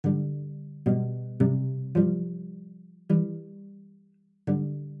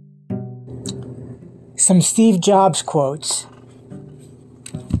Some Steve Jobs quotes.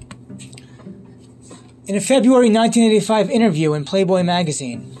 In a February 1985 interview in Playboy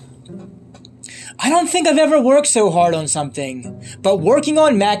magazine, I don't think I've ever worked so hard on something, but working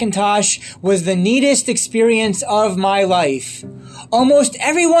on Macintosh was the neatest experience of my life. Almost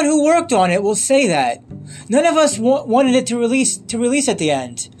everyone who worked on it will say that. None of us wanted it to release at the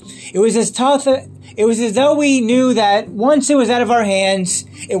end. It was as though we knew that once it was out of our hands,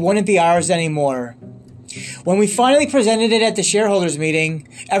 it wouldn't be ours anymore. When we finally presented it at the shareholders meeting,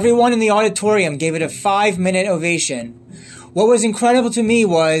 everyone in the auditorium gave it a 5-minute ovation. What was incredible to me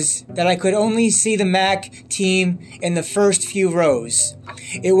was that I could only see the Mac team in the first few rows.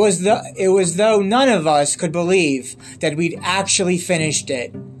 It was though none of us could believe that we'd actually finished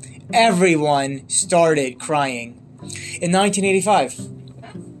it. Everyone started crying. In 1985,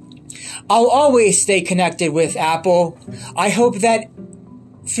 I'll always stay connected with Apple. I hope that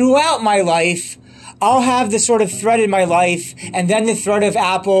throughout my life, I'll have the sort of thread in my life, and then the thread of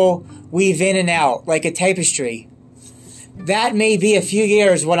Apple weave in and out like a tapestry. That may be a few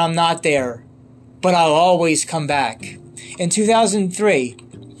years when I'm not there, but I'll always come back. In 2003,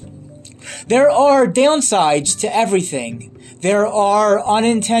 there are downsides to everything. There are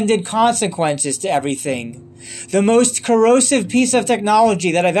unintended consequences to everything. The most corrosive piece of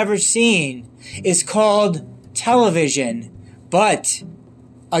technology that I've ever seen is called television. But,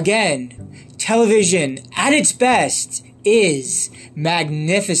 again, television at its best is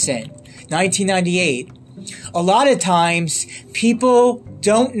magnificent. 1998. A lot of times, people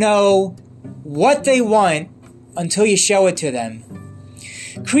don't know what they want until you show it to them.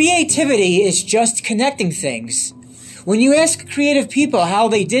 Creativity is just connecting things. When you ask creative people how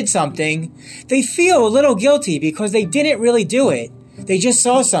they did something, they feel a little guilty because they didn't really do it. They just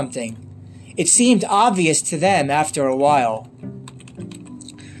saw something. It seemed obvious to them after a while.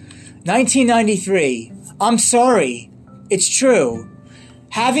 1993. I'm sorry. It's true.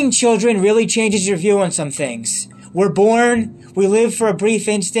 Having children really changes your view on some things. We're born, we live for a brief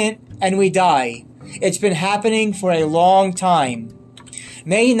instant, and we die. It's been happening for a long time.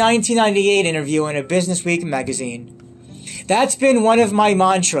 May 1998 interview in a Business Week magazine. That's been one of my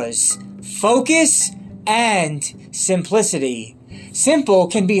mantras. Focus and simplicity. Simple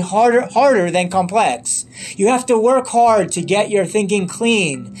can be harder than complex. You have to work hard to get your thinking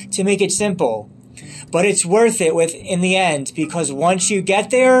clean to make it simple. But it's worth it in the end, because once you get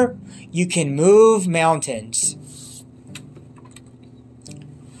there, you can move mountains.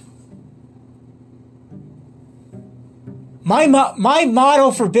 My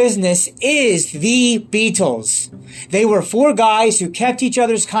model for business is the Beatles. They were 4 guys who kept each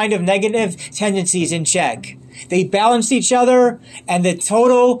other's kind of negative tendencies in check. They balanced each other, and the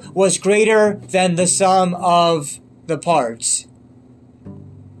total was greater than the sum of the parts.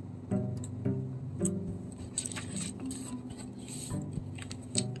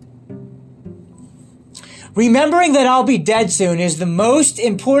 Remembering that I'll be dead soon is the most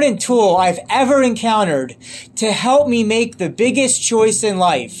important tool I've ever encountered to help me make the biggest choice in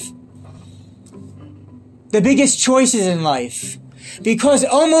life. The biggest choices in life. Because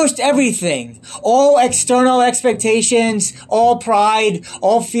almost everything, all external expectations, all pride,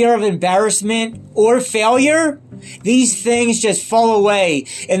 all fear of embarrassment or failure, these things just fall away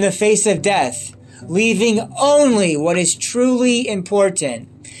in the face of death, leaving only what is truly important.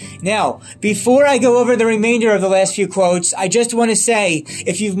 Now, before I go over the remainder of the last few quotes, I just want to say,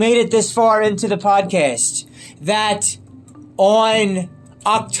 if you've made it this far into the podcast, that on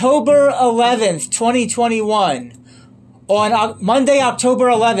October 11th, 2021, on Monday, October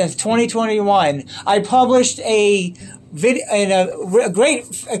 11th, 2021, I published a great,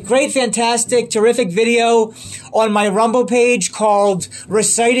 fantastic, terrific video on my Rumble page called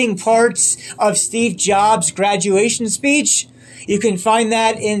Reciting Parts of Steve Jobs' Graduation Speech. You can find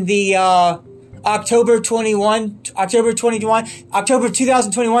that in the October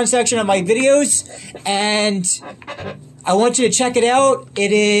 2021 section of my videos, and I want you to check it out.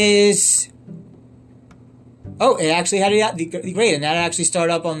 It is... Oh, it actually had it out. Great, and that actually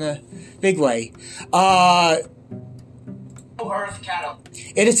started up on the big way.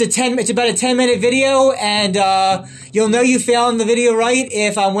 It's about a 10-minute video, and you'll know you found the video right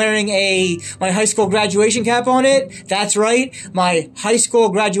if I'm wearing my high school graduation cap on it. That's right, my high school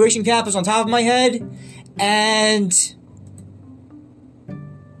graduation cap is on top of my head, and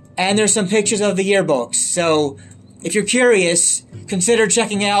there's some pictures of the yearbooks. So if you're curious, consider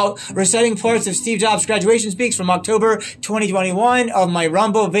checking out Reciting Parts of Steve Jobs' Graduation Speaks from October 2021 of my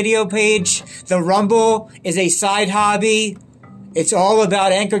Rumble video page. The Rumble is a side hobby. It's all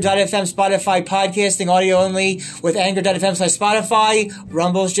about Anchor.fm, Spotify, podcasting, audio only with Anchor.fm/Spotify.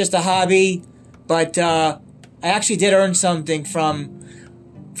 Rumble's just a hobby. But I actually did earn something from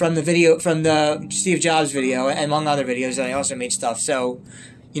the Steve Jobs video, and among other videos, and I also made stuff. So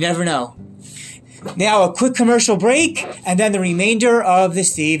you never know. Now a quick commercial break, and then the remainder of the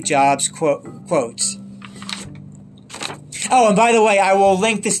Steve Jobs quotes. Oh, and by the way, I will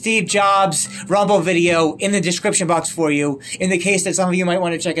link the Steve Jobs Rumble video in the description box for you, in the case that some of you might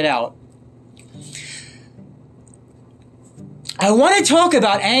want to check it out. I want to talk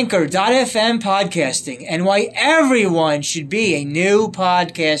about Anchor.fm podcasting and why everyone should be a new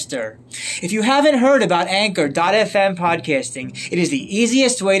podcaster. If you haven't heard about Anchor.fm podcasting, it is the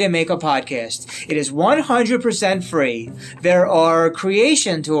easiest way to make a podcast. It is 100% free. There are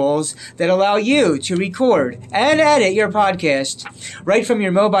creation tools that allow you to record and edit your podcast right from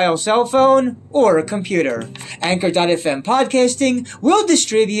your mobile cell phone or a computer. Anchor.fm podcasting will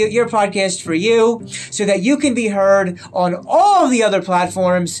distribute your podcast for you so that you can be heard on all the other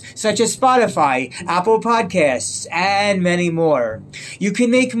platforms such as Spotify, Apple Podcasts, and many more. You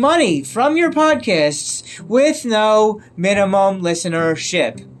can make money from your podcasts with no minimum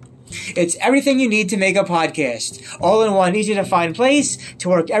listenership. It's everything you need to make a podcast, all in one easy to find place to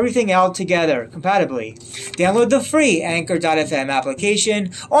work everything out together compatibly. Download the free Anchor.fm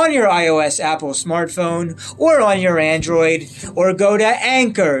application on your iOS Apple smartphone or on your Android, or go to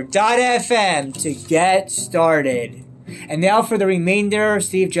Anchor.fm to get started. And now for the remainder of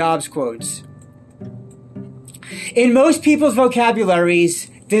Steve Jobs quotes. In most people's vocabularies,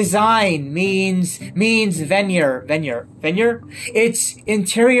 design means veneer. It's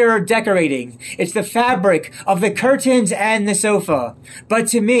interior decorating. It's the fabric of the curtains and the sofa. But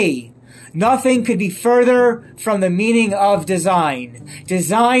to me, nothing could be further from the meaning of design.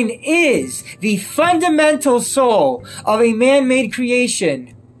 Design is the fundamental soul of a man-made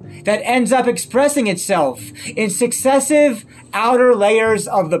creation that ends up expressing itself in successive outer layers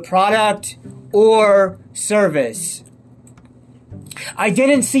of the product or service. I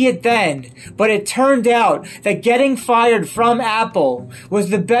didn't see it then, but it turned out that getting fired from Apple was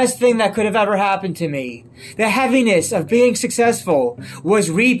the best thing that could have ever happened to me. The heaviness of being successful was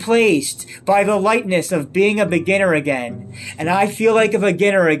replaced by the lightness of being a beginner again. And I feel like a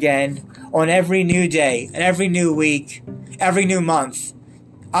beginner again on every new day, and every new week, every new month.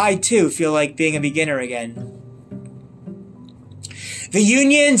 I too feel like being a beginner again. The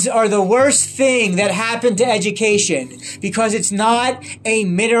unions are the worst thing that happened to education because it's not a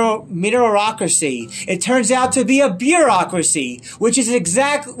meritocracy. It turns out to be a bureaucracy, which is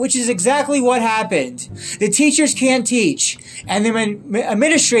exactly what happened. The teachers can't teach, and the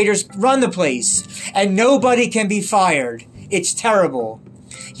administrators run the place, and nobody can be fired. It's terrible.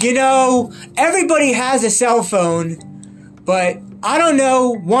 You know, everybody has a cell phone, but I don't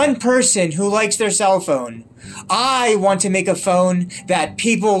know one person who likes their cell phone. I want to make a phone that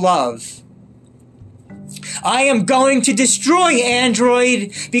people love. I am going to destroy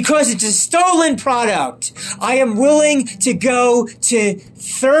Android because it's a stolen product. I am willing to go to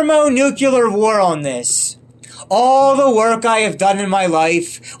thermonuclear war on this. All the work I have done in my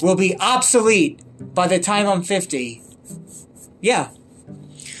life will be obsolete by the time I'm 50. Yeah.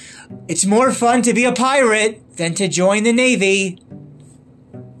 It's more fun to be a pirate than to join the Navy.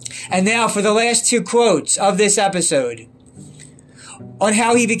 And now for the last two quotes of this episode on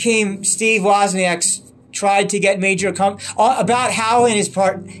how he became Steve Wozniak's tried to get major about how he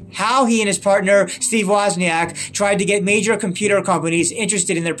and his partner Steve Wozniak tried to get major computer companies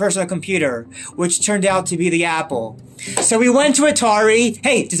interested in their personal computer, which turned out to be the Apple. So we went to Atari.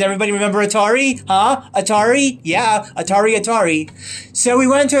 Hey, does everybody remember Atari? Huh? Atari? Yeah, Atari. So we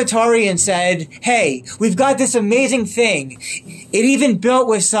went to Atari and said, "Hey, we've got this amazing thing. It even built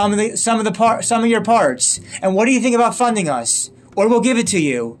with some of your parts. And what do you think about funding us? Or we'll give it to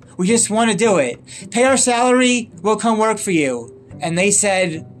you. We just want to do it. Pay our salary, we'll come work for you." And they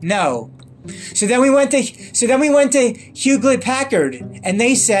said no. So then we went to Hewlett Packard, and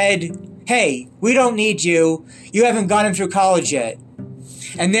they said, "Hey, we don't need you. You haven't gotten through college yet."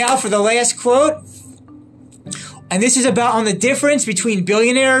 And now for the last quote. And this is about on the difference between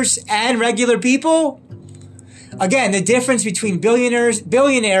billionaires and regular people. Again, the difference between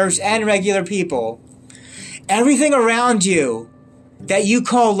billionaires and regular people. Everything around you that you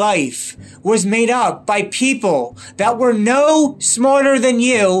call life was made up by people that were no smarter than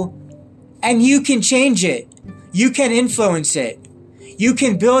you, and you can change it. You can influence it. You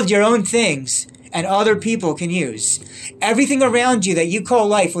can build your own things, and other people can use. Everything around you that you call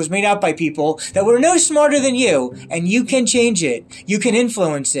life was made up by people that were no smarter than you, and you can change it. You can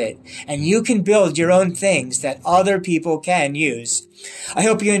influence it, and you can build your own things that other people can use. I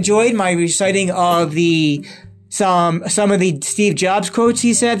hope you enjoyed my reciting of the some of the Steve Jobs quotes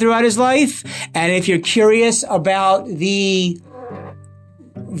he said throughout his life. And if you're curious about the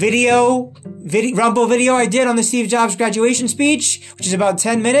Rumble video I did on the Steve Jobs graduation speech, which is about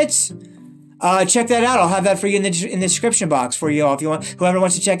 10 minutes, check that out. I'll have that for you in the description box for you all if you want, whoever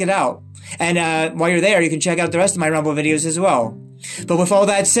wants to check it out. And while you're there, you can check out the rest of my Rumble videos as well. But with all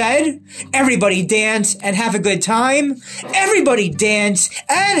that said, everybody dance and have a good time. Everybody dance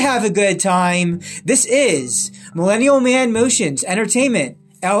and have a good time. This is Millennial Man Motions Entertainment.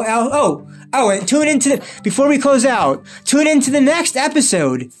 And tune into before we close out, tune into the next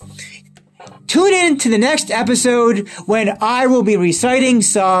episode. Tune in to the next episode when I will be reciting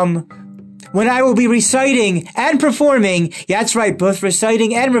and performing. Yeah, that's right, both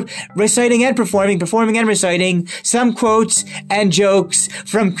reciting and performing and reciting some quotes and jokes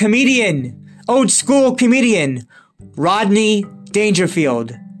from old school comedian, Rodney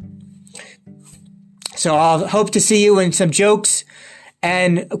Dangerfield. So I'll hope to see you in some jokes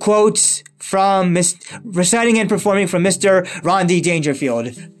and quotes from reciting and performing from Mr. Rodney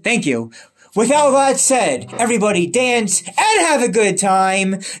Dangerfield. Thank you. With all that said, everybody dance and have a good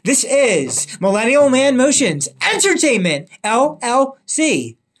time. This is Millennial Man Motions Entertainment,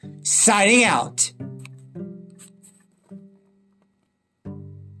 LLC, signing out.